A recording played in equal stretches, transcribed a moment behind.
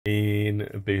In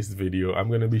this video, I'm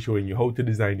going to be showing you how to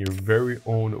design your very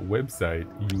own website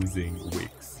using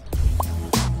Wix.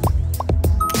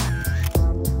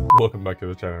 Welcome back to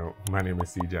the channel. My name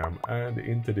is CJam, and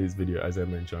in today's video, as I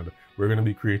mentioned, we're going to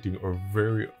be creating our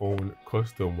very own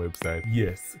custom website.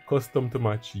 Yes, custom to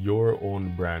match your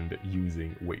own brand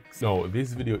using Wix. Now,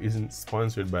 this video isn't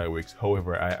sponsored by Wix.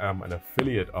 However, I am an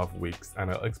affiliate of Wix,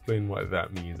 and I'll explain what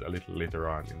that means a little later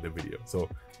on in the video. So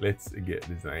let's get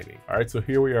designing. All right, so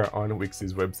here we are on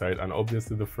Wix's website, and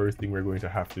obviously the first thing we're going to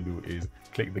have to do is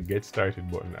click the Get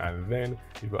Started button, and then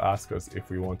it will ask us if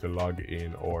we want to log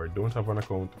in or don't have an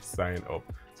account, sign up.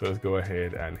 So let's go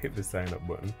ahead and hit the sign up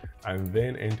button and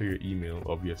then enter your email,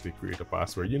 obviously create a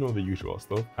password, you know, the usual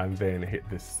stuff, and then hit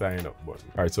the sign up button.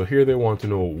 All right, so here they want to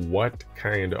know what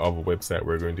kind of website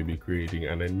we're going to be creating,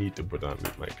 and I need to put on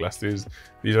my glasses.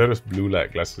 These are just blue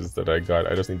light glasses that I got.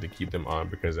 I just need to keep them on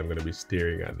because I'm going to be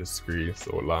staring at the screen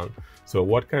so long. So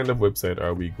what kind of website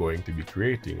are we going to be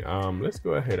creating? Let's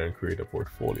go ahead and create a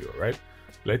portfolio, right?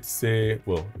 Let's say,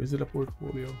 well, is it a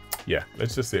portfolio? Yeah,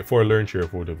 let's just say for Learn Share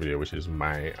Photo Video, which is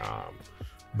my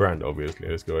brand, obviously.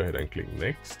 Let's go ahead and click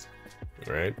next,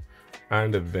 right?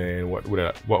 And then what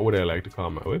would I like to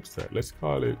call my website? Let's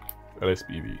call it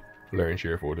LSPV, Learn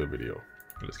Share Photo Video.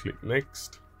 Let's click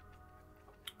next,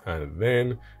 and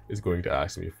then it's going to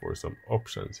ask me for some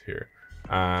options here.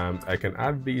 I can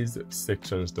add these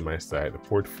sections to my site. The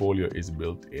portfolio is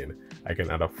built in. I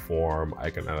can add a form, I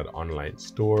can add an online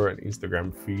store, an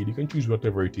Instagram feed. You can choose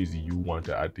whatever it is you want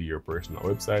to add to your personal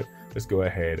website. Let's go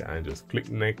ahead and just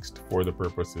click next for the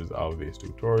purposes of this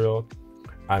tutorial.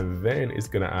 And then it's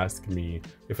going to ask me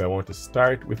if I want to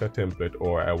start with a template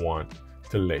or I want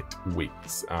to let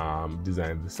Wix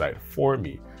design the site for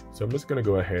me. So I'm just going to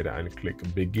go ahead and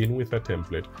click begin with a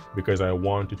template because I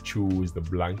want to choose the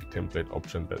blank template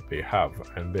option that they have.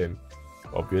 And then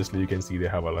obviously you can see they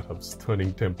have a lot of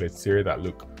stunning templates here that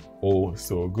look oh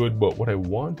so good. But what I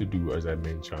want to do, as I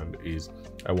mentioned, is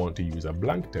I want to use a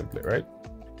blank template, right?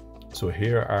 So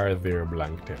here are their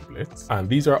blank templates, and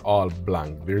these are all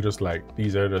blank. They're just like,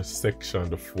 these are the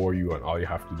section for you, and all you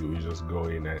have to do is just go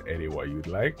in and edit what you'd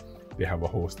like. They have a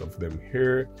host of them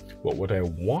here, but what I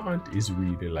want is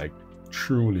really like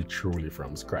truly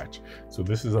from scratch. So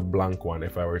this is a blank one.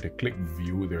 If I were to click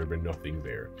view, there would be nothing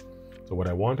there. So what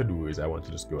I want to do is I want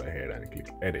to just go ahead and click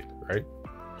edit, right?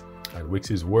 And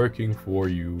Wix is working for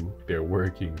you. They're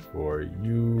working for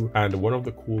you. And one of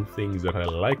the cool things that I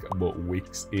like about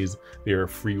Wix is their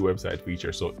free website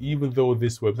feature. So even though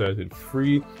this website is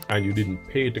free and you didn't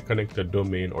pay to connect a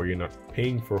domain, or you're not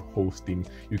paying for hosting,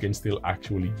 you can still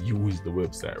actually use the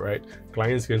website, right?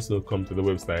 Clients can still come to the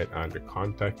website and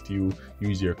contact you,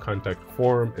 use your contact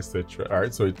form, etc. All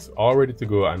right, so it's all ready to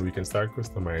go and we can start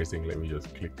customizing. Let me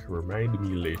just click remind me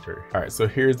later. All right, so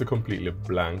here's the completely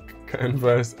blank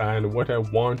canvas, and what I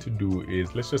want to do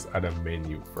is let's just add a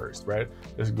menu first, right?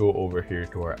 Let's go over here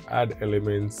to our add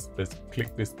elements. Let's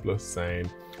click this plus sign.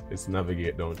 Let's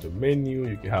navigate down to menu.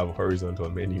 You can have horizontal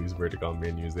menus, vertical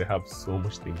menus. They have so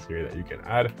much things here that you can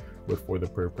add, but for the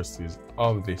purposes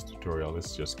of this tutorial,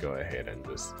 let's just go ahead and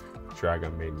just drag a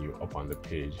menu up on the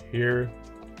page here,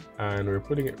 and we're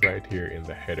putting it right here in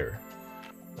the header.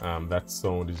 That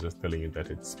sound is just telling you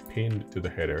that it's pinned to the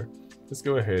header. Let's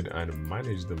go ahead and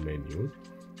manage the menu.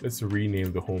 Let's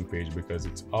rename the home page because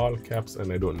it's all caps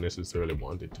and I don't necessarily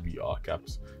want it to be all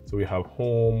caps. So we have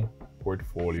home,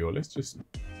 portfolio. Let's just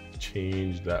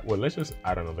change that. Well, let's just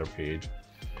add another page.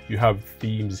 You have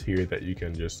themes here that you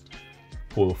can just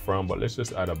pull from, but let's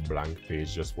just add a blank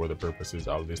page just for the purposes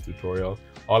of this tutorial.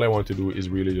 All I want to do is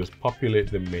really just populate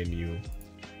the menu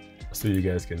so you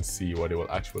guys can see what it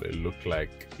will actually look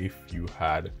like if you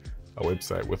had a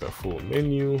website with a full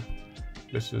menu.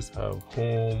 Let's just have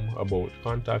home, about,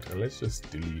 contact, and let's just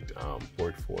delete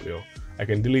portfolio. I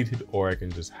can delete it or I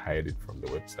can just hide it from the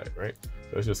website, right?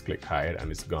 So let's just click hide and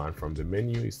it's gone from the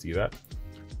menu. You see that?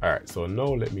 All right, so now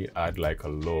let me add like a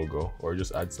logo or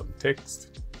just add some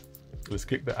text. Let's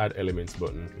click the add elements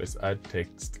button. Let's add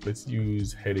text. Let's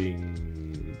use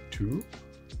heading 2,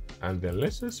 and then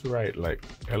let's just write like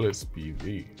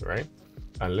LSPV, right?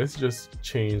 And let's just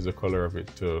change the color of it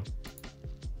to,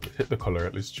 hit the color.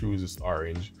 Let's choose this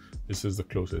orange. This is the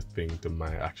closest thing to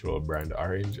my actual brand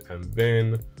orange. And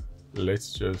then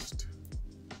let's just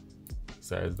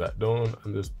size that down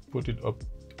and just put it up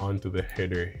onto the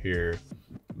header here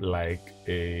like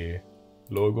a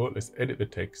logo. Let's edit the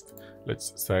text.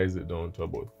 Let's size it down to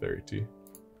about 30.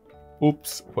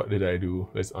 Oops, what did I do?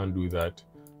 Let's undo that.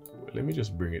 Let me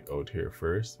just bring it out here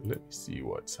first. Let me see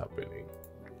what's happening.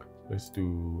 Let's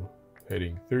do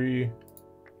heading 3,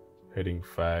 heading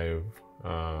 5,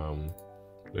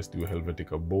 Let's do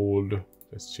Helvetica bold.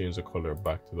 Let's change the color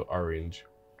back to the orange,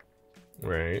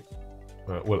 right?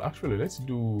 Well, actually, let's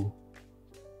do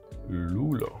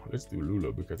Lulo. Let's do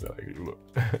Lulo because I like Lulo.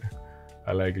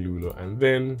 I like Lulo. And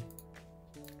then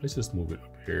let's just move it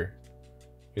up here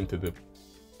into the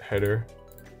header.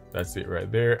 That's it right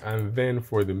there. And then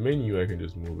for the menu, I can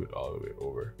just move it all the way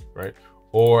over, right?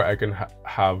 Or I can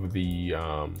have the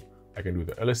I can do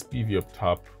the LSPV up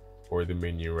top or the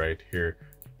menu right here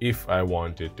if I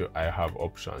wanted to. I have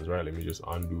options, right? Let me just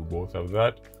undo both of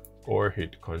that, or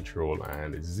hit Control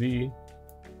and Z.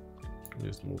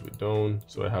 Just move it down.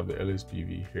 So I have the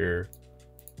LSPV here,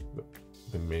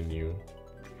 the menu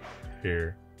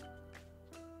here,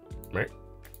 right?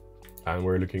 And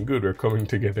we're looking good. We're coming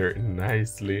together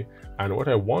nicely. And what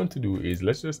I want to do is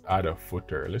let's just add a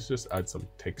footer. Let's just add some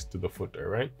text to the footer,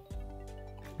 right?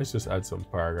 Let's just add some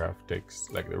paragraph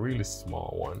text, like the really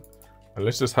small one. And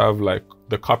let's just have like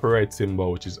the copyright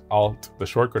symbol, which is Alt. The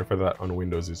shortcut for that on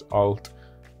Windows is Alt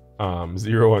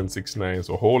 0169.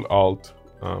 So hold Alt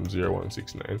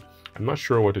 0169. I'm not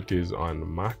sure what it is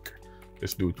on Mac.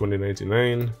 Let's do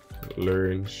 2099.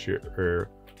 Learn, share,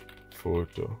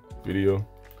 photo, video.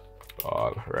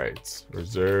 All right,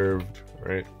 reserved,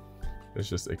 right? Let's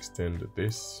just extend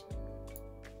this.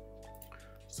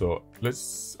 So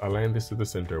let's align this to the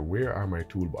center. Where are my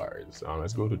toolbars?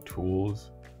 Let's go to tools,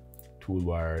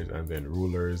 toolbars, and then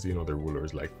rulers. You know, the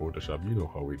rulers like Photoshop, you know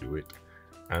how we do it.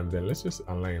 And then let's just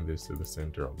align this to the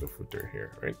center of the footer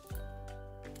here, right?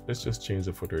 Let's just change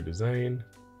the footer design.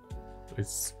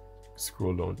 Let's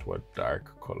scroll down to a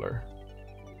dark color.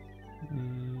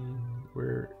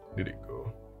 Where did it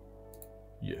go?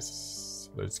 Yes,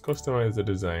 let's customize the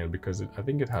design because I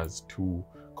think it has two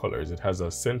colors. It has a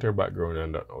center background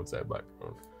and an outside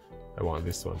background. I want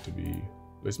this one to be,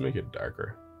 let's make it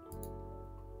darker.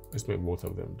 Let's make both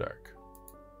of them dark.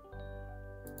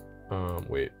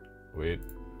 Wait.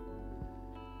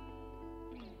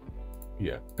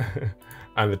 Yeah.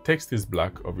 And the text is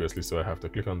black, obviously, so I have to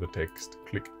click on the text,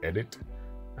 click edit,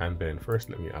 and then first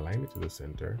let me align it to the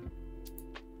center.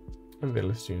 And then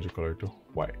let's change the color to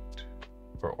white.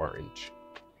 Or orange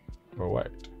or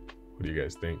white. What do you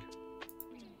guys think?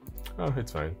 Oh,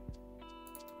 it's fine.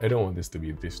 I don't want this to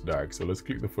be this dark, so let's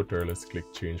click the footer. Let's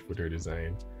click change footer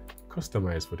design,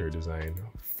 customize footer design,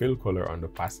 fill color on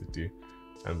opacity,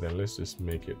 and then let's just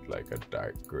make it like a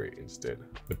dark gray instead.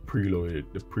 The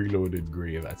preloaded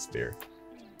gray that's there.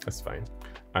 That's fine.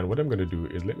 And what I'm going to do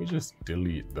is let me just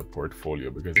delete the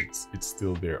portfolio because it's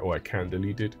still there. Oh, I can't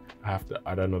delete it. I have to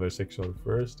add another section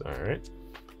first. All right.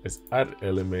 Let's add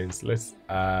elements. Let's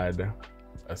add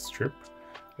a strip.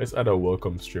 Let's add a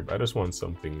welcome strip. I just want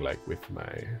something like with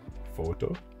my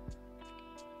photo.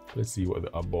 Let's see what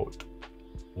the about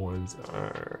ones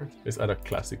are. Let's add a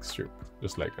classic strip,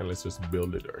 just like, and let's just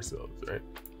build it ourselves, right?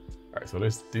 All right, so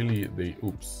let's delete the,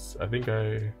 oops, I think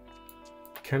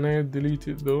can I delete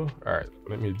it though? All right,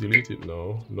 let me delete it.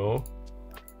 No. All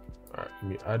right,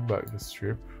 let me add back the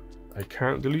strip. I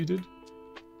can't delete it.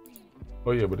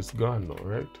 Oh yeah, but it's gone now,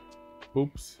 right?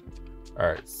 Oops. All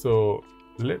right, so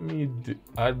let me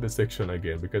add the section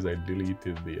again because I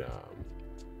deleted the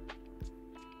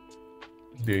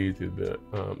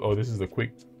oh, this is a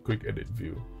quick edit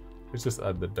view. Let's just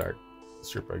add the dark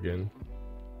strip again.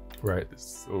 Right,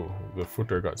 so the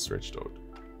footer got stretched out.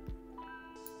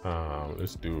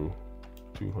 Let's do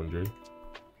 200.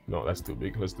 No, that's too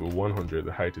big. Let's do 100.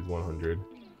 The height is 100.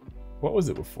 What was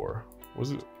it before? Was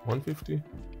it 150?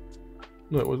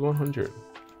 No, it was 100.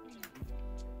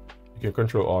 You can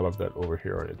control all of that over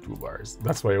here on the toolbars.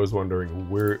 That's why I was wondering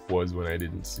where it was when I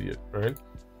didn't see it, right?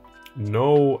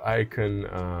 Now I can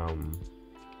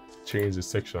change the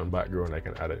section background. I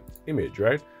can add an image,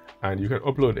 right? And you can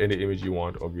upload any image you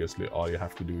want. Obviously, all you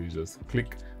have to do is just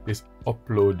click this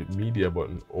upload media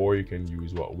button, or you can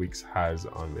use what Wix has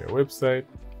on their website.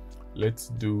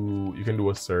 You can do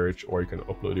a search, or you can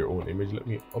upload your own image. Let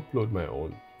me upload my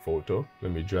own photo.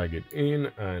 Let me drag it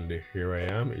in, and here I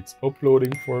am. It's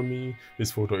uploading for me.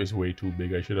 This photo is way too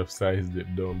big. I should have sized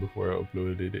it down before I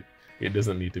uploaded it. It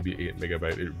doesn't need to be 8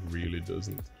 megabytes. It really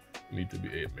doesn't need to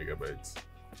be 8 megabytes.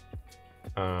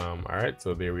 All right,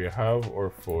 so there we have our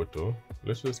photo.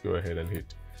 Let's just go ahead and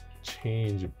hit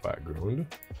change background.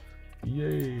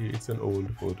 Yay, it's an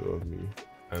old photo of me.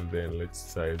 And then let's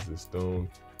size this down.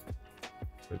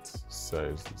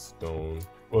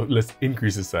 Well, let's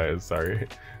increase the size, sorry.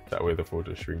 That way the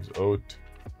photo shrinks out.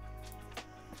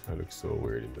 I look so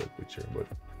weird in that picture, but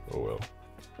oh well.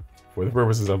 For the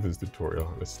purposes of this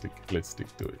tutorial, let's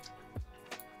stick to it.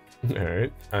 All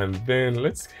right, and then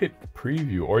let's hit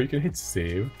preview, or you can hit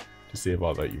save, to save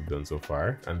all that you've done so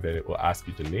far, and then it will ask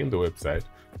you to name the website,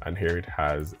 and here it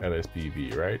has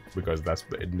LSPV, right? Because that's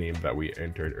the name that we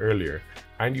entered earlier.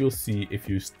 And you'll see if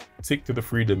you stick to the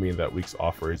free domain that Wix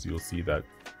offers, you'll see that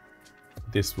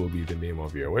this will be the name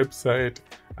of your website,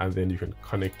 and then you can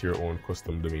connect your own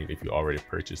custom domain if you already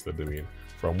purchased the domain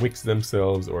from Wix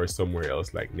themselves or somewhere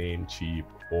else like Namecheap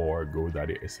or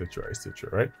GoDaddy, etc., etc.,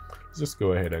 right? Let's just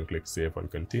go ahead and click save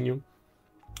and continue,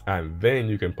 and then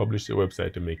you can publish your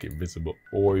website to make it visible,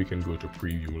 or you can go to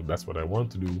preview. That's what I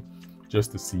want to do,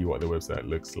 just to see what the website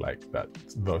looks like. That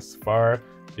thus far,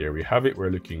 there we have it. We're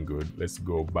looking good. Let's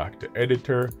go back to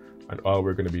editor, and all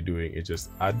we're going to be doing is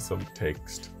just add some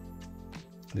text.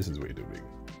 This is way too big.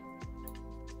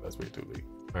 That's way too big.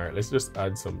 All right, let's just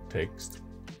add some text,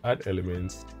 add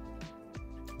elements.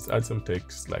 Let's add some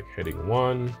text like heading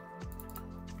 1.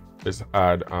 Let's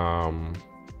add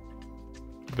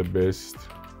the best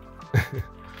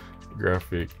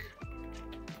graphic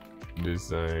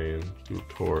design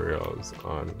tutorials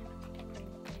on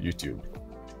YouTube,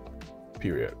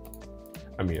 period.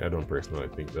 I mean, I don't personally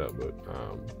think that, but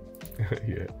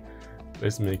yeah.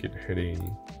 Let's make it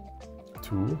heading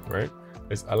 2, right?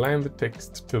 Let's align the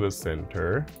text to the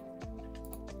center,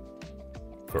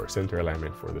 for center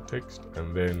alignment for the text,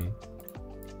 and then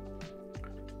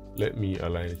let me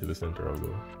align it to the center of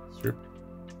the strip,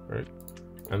 right?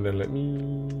 And then let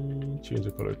me change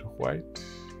the color to white.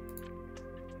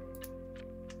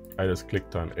 I just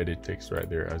clicked on edit text right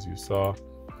there, as you saw.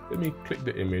 Let me click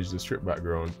the image, the strip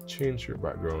background, change strip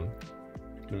background.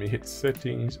 Let me hit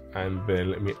settings, and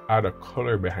then let me add a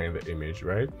color behind the image,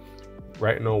 right?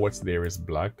 Right now what's there is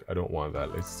black. I don't want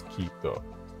that. Let's keep the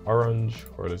orange,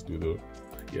 or let's do the,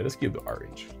 yeah, let's keep the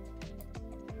orange.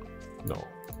 No,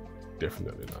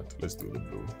 definitely not. Let's do the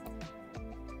blue.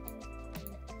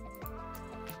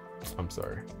 I'm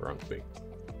sorry, wrong thing.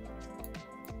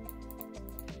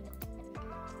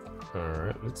 All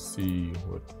right, let's see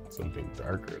what something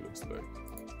darker looks like.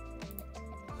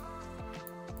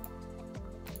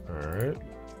 All right,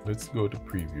 let's go to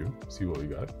preview, see what we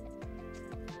got.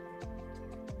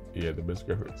 Yeah, the best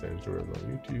graphic design tutorials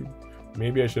on YouTube.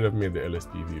 Maybe I should have made the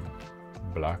LSPV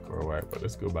black or white, but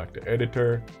let's go back to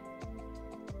editor,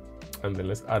 and then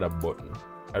let's add a button.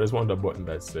 I just want a button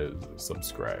that says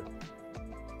subscribe.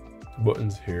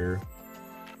 Buttons here,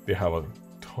 they have a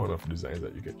ton of designs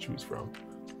that you can choose from.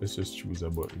 Let's just choose a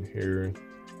button here.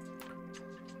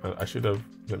 And I should have,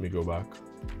 let me go back,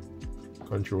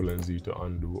 Control and Z to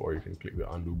undo, or you can click the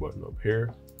undo button up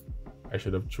here. I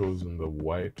should have chosen the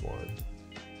white one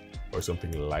or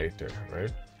something lighter,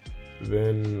 right?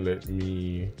 Then let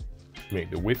me make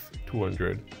the width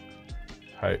 200,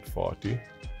 height 40.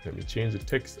 Let me change the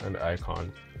text and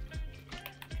icon,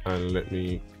 and let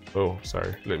me, oh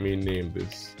sorry, let me name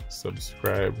this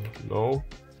subscribe no,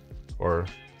 or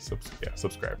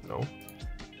subscribe no.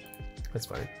 That's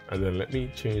fine. And then let me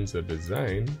change the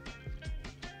design.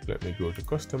 Let me go to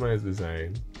customize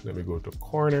design. Let me go to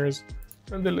corners,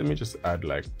 and then let me just add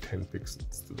like 10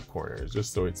 pixels to the corners,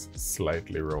 just so it's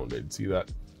slightly rounded. See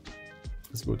that?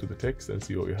 Let's go to the text and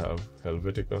see what we have.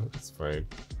 Helvetica, that's fine.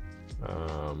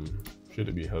 Should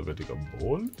it be Helvetica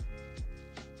bold?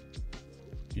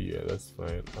 Yeah, that's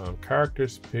fine. Character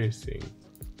spacing,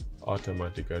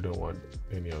 automatic. I don't want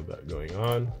any of that going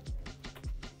on.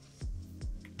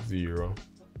 0.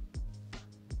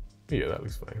 Yeah, that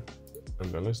looks fine.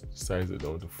 And then let's size it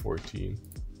down to 14.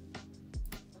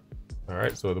 All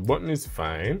right, so the button is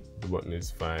fine. The button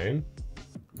is fine.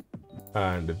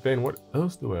 And then what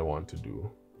else do I want to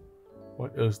do?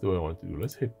 What else do I want to do?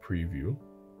 Let's hit preview.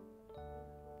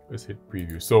 Let's hit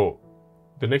preview. So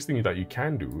the next thing that you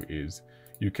can do is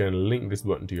you can link this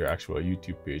button to your actual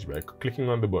YouTube page by clicking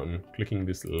on the button, clicking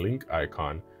this link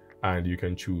icon, and you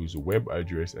can choose web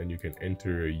address, and you can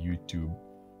enter a YouTube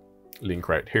link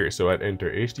right here. So I'd enter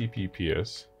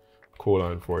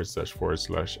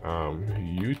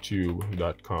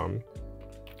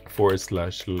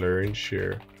https://youtube.com/learn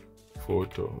share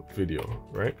photo video,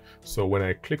 right? So when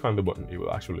I click on the button, it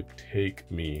will actually take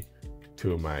me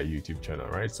to my YouTube channel,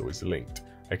 right? So it's linked.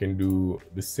 I can do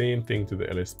the same thing to the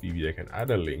LSPV. I can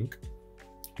add a link,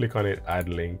 click on it, add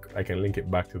link. I can link it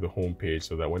back to the home page,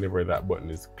 so that whenever that button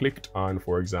is clicked on,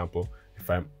 for example, if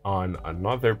I'm on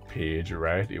another page,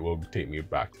 right, it will take me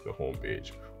back to the home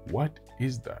page. What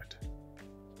is that?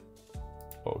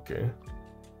 Okay.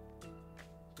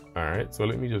 All right, so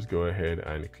let me just go ahead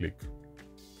and click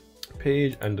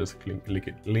page and just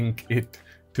link it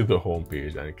to the home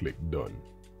page and click done.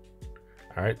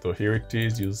 All right, so here it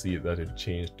is. You'll see that it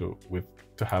changed to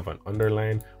have an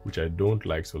underline, which I don't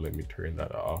like, so let me turn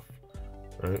that off.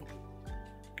 All right,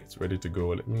 it's ready to go.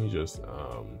 Let me just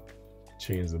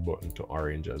change the button to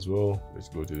orange as well. Let's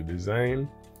go to the design,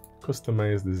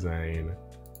 customize design,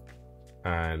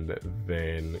 and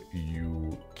then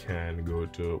you can go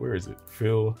to, where is it,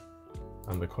 fill,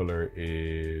 and the color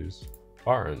is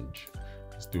orange.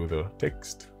 Let's do the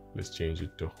text. Let's change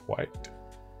it to white.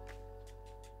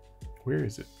 Where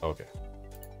is it? Okay,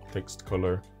 text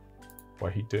color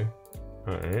white.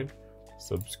 All right,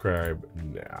 subscribe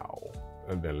now,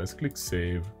 and then let's click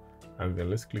save, and then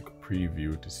let's click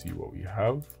preview to see what we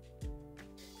have.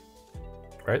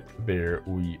 Right there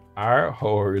we are.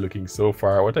 How are we looking so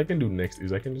far? What I can do next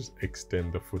is I can just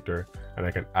extend the footer, and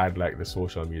I can add like the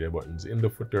social media buttons in the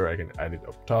footer. I can add it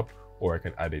up top, or I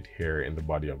can add it here in the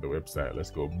body of the website.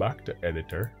 Let's go back to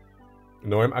editor.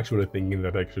 Now I'm actually thinking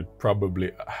that I should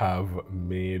probably have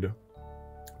made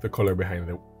the color behind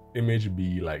the image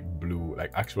be like blue,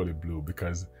 like actually blue,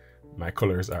 because my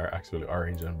colors are actually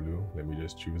orange and blue. Let me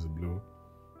just choose blue.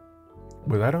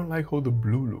 But I don't like how the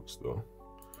blue looks though.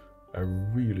 I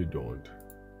really don't.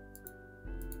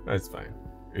 That's fine.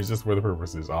 It's just for the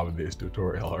purposes of this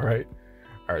tutorial, all right?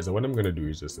 All right, so what I'm gonna do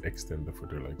is just extend the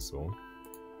footer like so.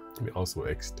 Let me also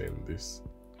extend this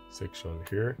section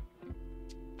here.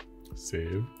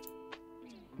 Save.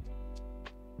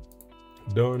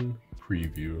 Done.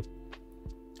 Preview.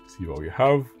 See what we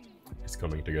have. It's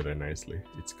coming together nicely.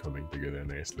 It's coming together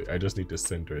nicely. I just need to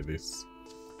center this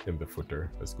in the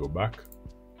footer. Let's go back,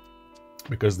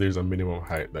 because there's a minimum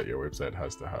height that your website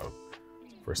has to have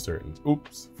for certain,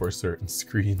 for certain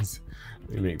screens.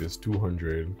 Let me make this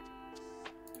 200.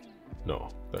 No,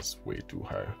 that's way too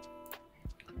high.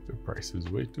 The price is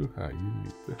way too high. You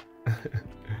need to.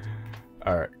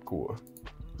 All right, cool.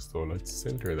 So let's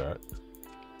center that.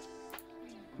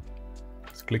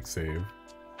 Let's click save.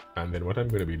 And then what I'm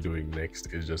going to be doing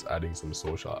next is just adding some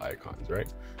social icons,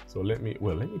 right? So let me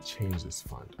change this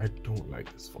font. I don't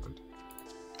like this font.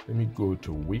 Let me go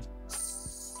to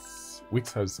Wix.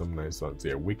 Wix has some nice fonts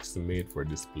here. Wix made for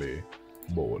display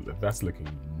bold. That's looking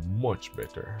much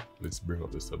better. Let's bring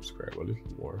up the subscribe a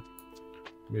little more.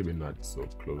 Maybe not so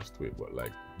close to it, but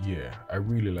like, yeah, I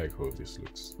really like how this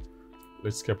looks.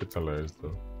 Let's capitalize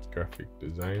the graphic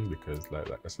design, because like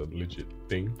that's a legit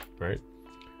thing, right?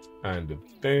 And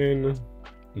then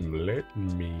let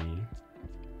me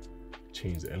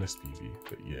change the LSPV.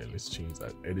 But yeah, let's change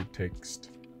that. Edit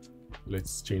text.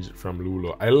 Let's change it from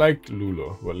Lulo. I like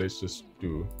Lulo, but let's just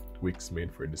do Wix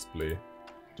made for display,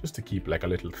 just to keep like a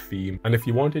little theme. And if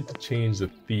you wanted to change the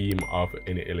theme of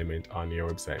any element on your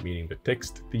website, meaning the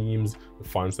text themes, the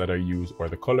fonts that are used, or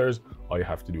the colors, all you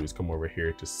have to do is come over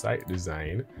here to site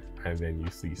design, and then you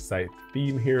see site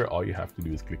theme here. All you have to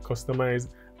do is click customize,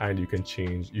 and you can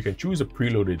choose a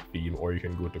preloaded theme, or you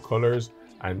can go to colors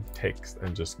and text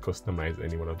and just customize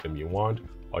any one of them you want.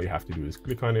 All you have to do is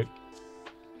click on it,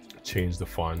 change the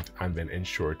font, and then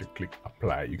ensure to click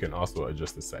apply. You can also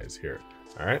adjust the size here.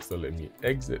 All right, so let me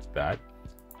exit that.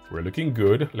 We're looking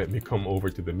good. Let me come over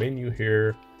to the menu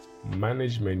here,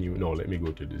 manage menu. No, let me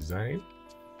go to design.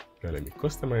 Now let me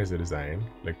customize the design.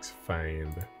 Let's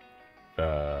find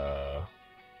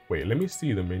wait, let me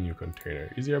see the menu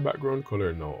container. Is there a background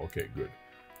color? No. Okay, good.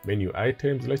 Menu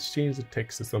items. Let's change the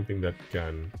text to something that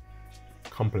can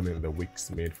complement the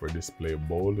Wix made for display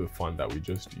bold, the font that we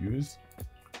just used.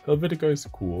 Helvetica is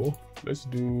cool. Let's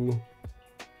do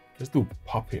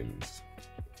Poppins.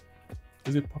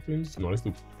 Is it Poppins? No, let's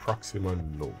do Proxima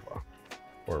Nova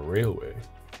or Railway.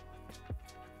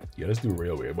 Yeah, let's do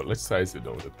Railway, but let's size it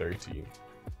down to 13.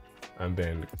 And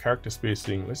then character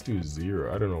spacing, let's do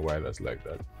 0. I don't know why that's like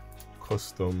that.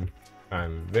 Custom,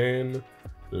 and then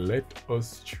let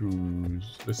us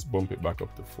choose, let's bump it back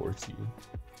up to 14,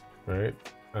 right?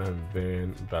 And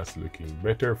then that's looking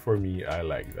better for me. I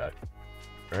like that,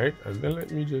 right? And then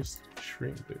let me just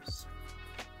shrink this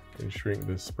and shrink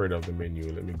the spread of the menu.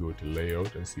 Let me go to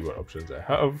layout and see what options I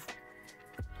have.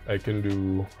 I can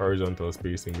do horizontal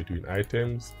spacing between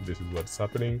items. This is what's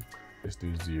happening. Let's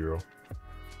do 0,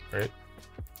 right?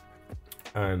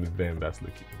 And then that's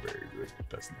looking very good.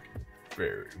 That's looking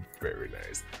very, very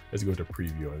nice. Let's go to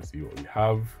preview and see what we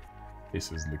have.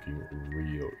 This is looking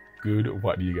real good.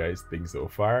 What do you guys think so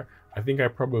far? I think I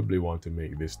probably want to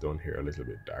make this down here a little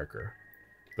bit darker.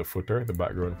 The footer, the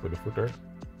background for the footer.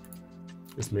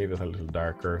 Let's make that a little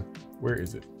darker. Where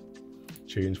is it?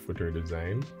 Change footer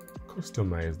design,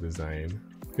 customize design,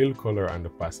 fill color and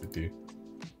opacity.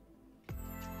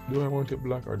 Do I want it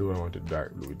black or do I want it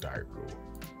dark blue? Dark blue.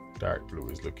 Dark blue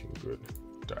is looking good.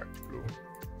 Dark blue.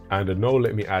 And now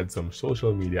let me add some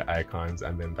social media icons,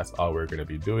 and then that's all we're going to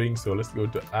be doing. So let's go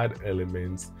to add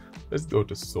elements. Let's go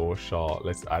to social.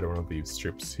 Let's add one of these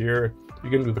strips here. You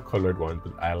can do the colored ones,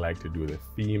 but I like to do the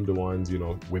themed ones, you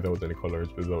know, without any colors,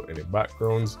 without any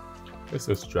backgrounds. Let's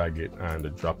just drag it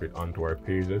and drop it onto our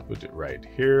page. Let's put it right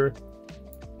here.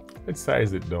 Let's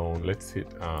size it down. Let's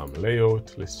hit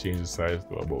layout. Let's change the size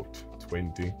to about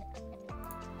 20,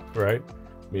 right?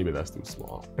 Maybe that's too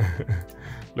small.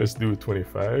 Let's do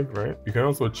 25, right? You can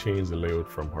also change the layout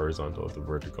from horizontal to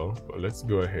vertical, but let's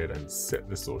go ahead and set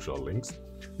the social links.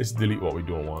 Let's delete what we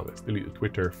don't want. Let's delete the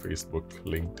Twitter, Facebook,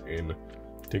 LinkedIn,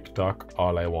 TikTok.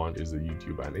 All I want is the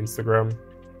YouTube and Instagram.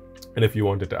 And if you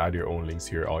wanted to add your own links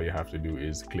here, all you have to do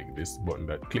is click this button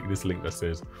click this link that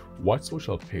says, what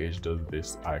social page does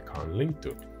this icon link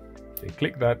to? And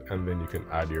click that, and then you can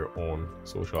add your own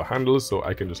social handles. So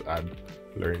I can just add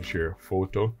Learn Share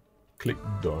Photo. Click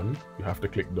done. You have to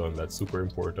click done. That's super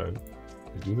important.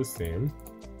 You do the same.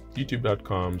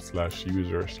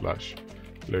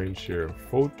 youtube.com/user/Learn Share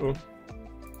Photo.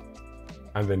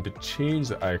 And then to change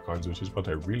the icons, which is what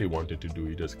I really wanted to do,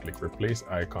 you just click replace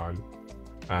icon.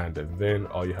 And then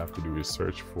all you have to do is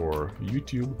search for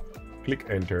YouTube, click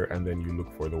enter, and then you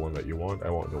look for the one that you want. I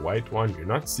want the white one. You're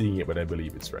not seeing it, but I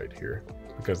believe it's right here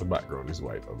because the background is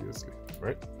white, obviously,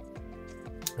 right?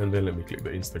 And then let me click the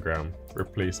Instagram,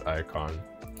 replace icon.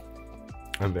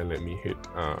 And then let me hit,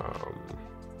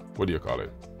 what do you call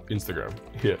it? Instagram,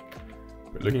 yeah.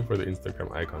 We're looking for the Instagram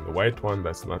icon, the white one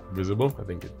that's not visible. I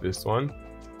think it's this one.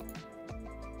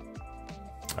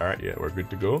 All right, yeah, we're good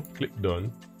to go. Click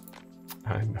done.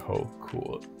 And how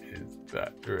cool is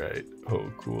that, right? How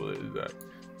cool is that?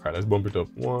 All right, let's bump it up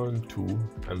 1, 2,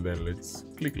 and then let's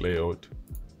click layout.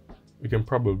 We can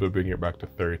probably bring it back to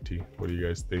 30. What do you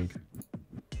guys think?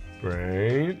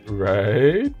 Right,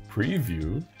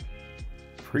 preview.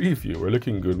 We're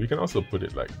looking good. We can also put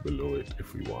it like below it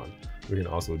if we want. We can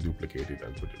also duplicate it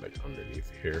and put it like underneath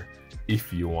here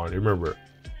if you want. Remember,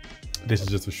 this is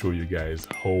just to show you guys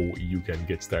how you can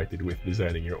get started with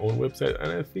designing your own website,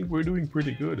 and I think we're doing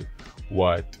pretty good.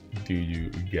 What do you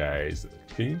guys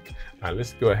think? And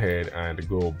let's go ahead and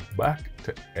go back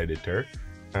to editor,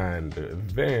 and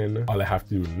then all I have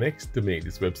to do next to make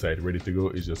this website ready to go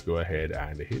is just go ahead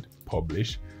and hit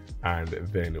publish, and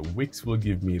then Wix will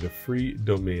give me the free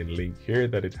domain link here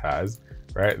that it has,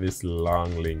 right? This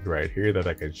long link right here that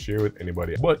I can share with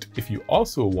anybody. But if you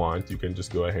also want, you can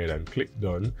just go ahead and click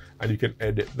done, and you can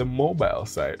edit the mobile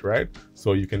site, right?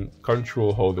 So you can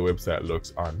control how the website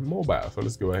looks on mobile. So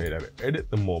let's go ahead and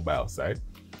edit the mobile site,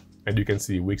 and you can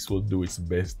see Wix will do its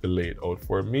best to lay it out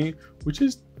for me, which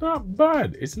is not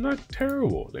bad. It's not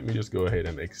terrible. Let me just go ahead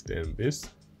and extend this,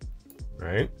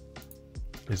 right?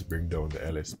 Let's bring down the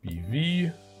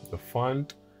LSPV, the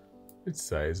font. Let's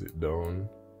size it down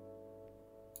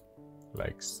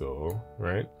like so,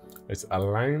 right? Let's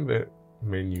align the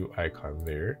menu icon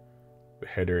there. The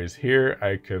header is here.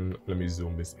 Let me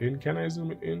zoom this in. Can I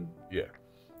zoom it in? Yeah.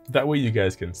 That way you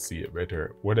guys can see it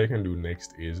better. What I can do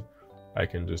next is I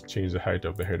can just change the height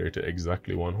of the header to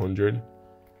exactly 100.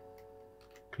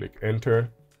 Click enter.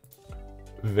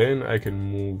 Then I can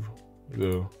move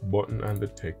the button and the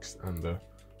text and the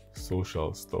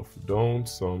social stuff down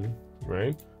some,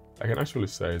 right? I can actually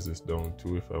size this down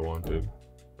too if I wanted,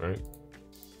 right?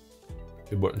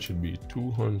 The button should be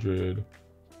 200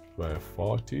 by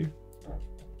 40.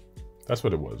 That's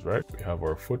what it was, right? We have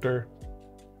our footer.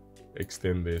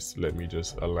 Extend this. Let me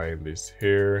just align this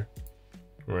here.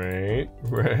 Right.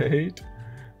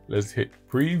 Let's hit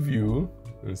preview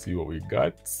and see what we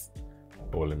got.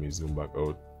 Oh, let me zoom back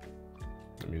out.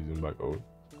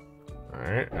 All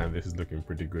right, and this is looking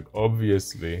pretty good.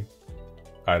 Obviously,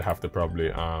 I'd have to probably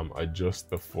adjust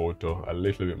the photo a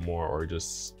little bit more, or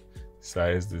just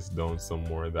size this down some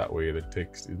more. That way the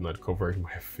text is not covering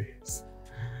my face,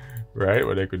 right?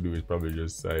 What I could do is probably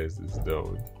just size this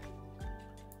down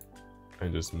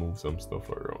and just move some stuff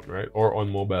around, right? Or on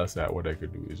mobile side, what I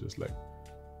could do is just like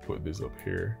put this up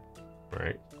here,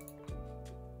 right?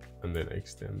 And then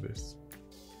extend this,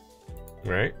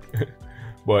 right?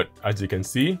 But as you can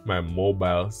see, my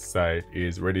mobile site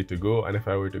is ready to go. And if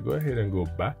I were to go ahead and go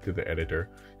back to the editor,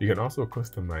 you can also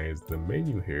customize the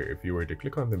menu here. If you were to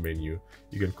click on the menu,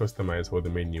 you can customize how the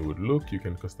menu would look. You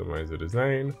can customize the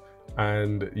design,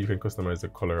 and you can customize the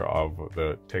color of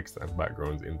the text and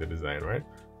backgrounds in the design, right?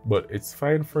 But it's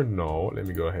fine for now. Let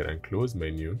me go ahead and close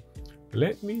menu.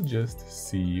 Let me just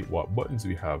see what buttons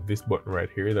we have. This button right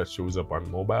here that shows up on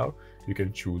mobile, you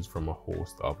can choose from a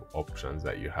host of options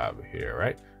that you have here,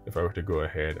 right? If I were to go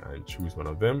ahead and choose one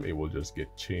of them, it will just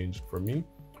get changed for me,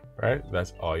 right?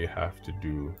 That's all you have to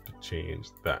do to change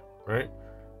that, right?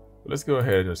 Let's go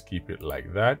ahead and just keep it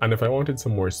like that. And if I wanted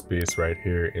some more space right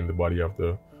here in the body of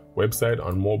the website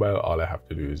on mobile, all I have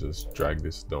to do is just drag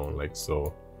this down like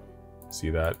so. See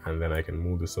that? And then I can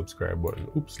move the subscribe button.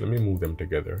 Oops, let me move them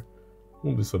together.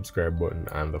 Move the subscribe button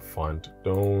and the font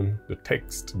down, the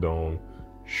text down,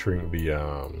 shrink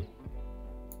the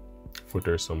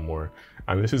footer some more.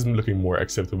 And this is looking more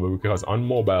acceptable because on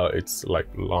mobile it's like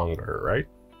longer, right?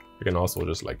 You can also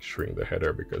just like shrink the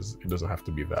header because it doesn't have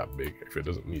to be that big if it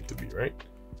doesn't need to be, right?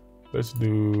 Let's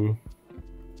do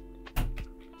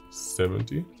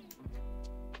 70.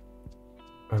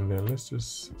 And then let's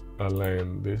just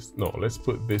align this. No, let's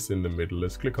put this in the middle.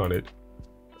 Let's click on it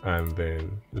and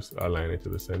then just align it to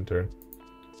the center.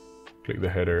 Click the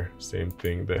header, same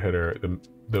thing. The header,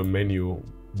 the menu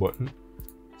button,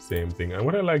 same thing. And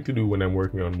what I like to do when I'm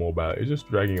working on mobile is just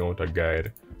dragging out a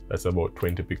guide that's about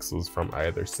 20 pixels from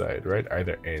either side, right?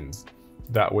 Either ends.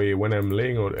 That way, when I'm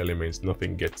laying out elements,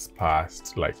 nothing gets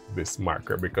past like this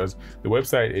marker because the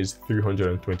website is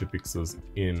 320 pixels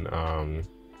in,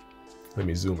 let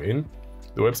me zoom in.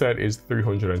 The website is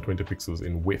 320 pixels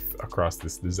in width across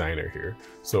this designer here.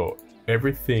 So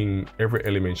every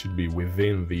element should be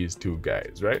within these two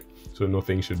guides, right? So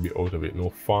nothing should be out of it. No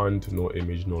font, no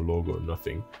image, no logo,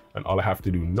 nothing. And all I have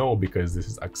to do now, because this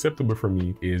is acceptable for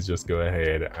me, is just go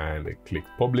ahead and click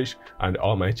publish, and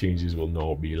all my changes will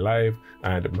now be live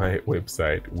and my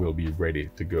website will be ready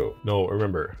to go. Now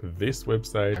remember, this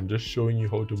website, I'm just showing you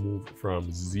how to move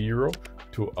from 0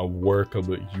 to a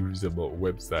workable, usable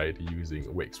website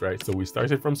using Wix, right? So we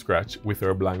started from scratch with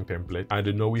our blank template,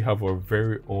 and now we have our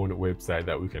very own website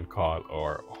that we can call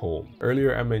our home.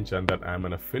 Earlier I mentioned that I'm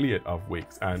an affiliate of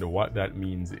Wix, and what that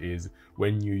means is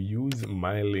when you use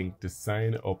my link to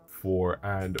sign up for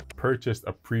and purchase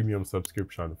a premium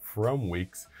subscription from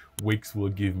Wix, Wix will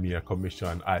give me a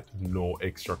commission at no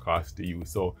extra cost to you.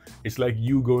 So it's like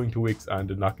you going to Wix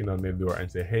and knocking on their door and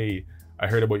say, hey, I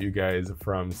heard about you guys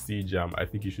from CJam. I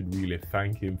think you should really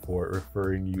thank him for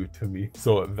referring you to me.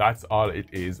 So that's all it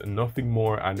is, nothing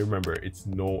more. And remember, it's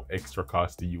no extra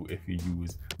cost to you if you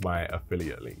use my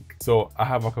affiliate link. So I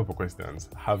have a couple questions.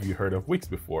 Have you heard of Wix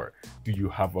before? Do you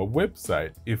have a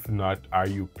website? If not, are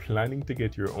you planning to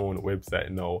get your own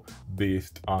website now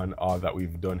based on all that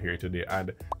we've done here today?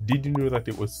 And did you know that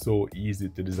it was so easy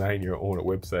to design your own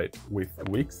website with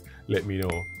Wix? Let me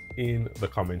know in the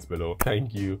comments below.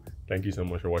 Thank you so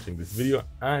much for watching this video,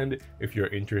 and if you're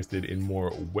interested in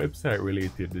more website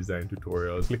related design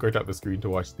tutorials, click right at the screen to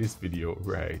watch this video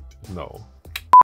right now.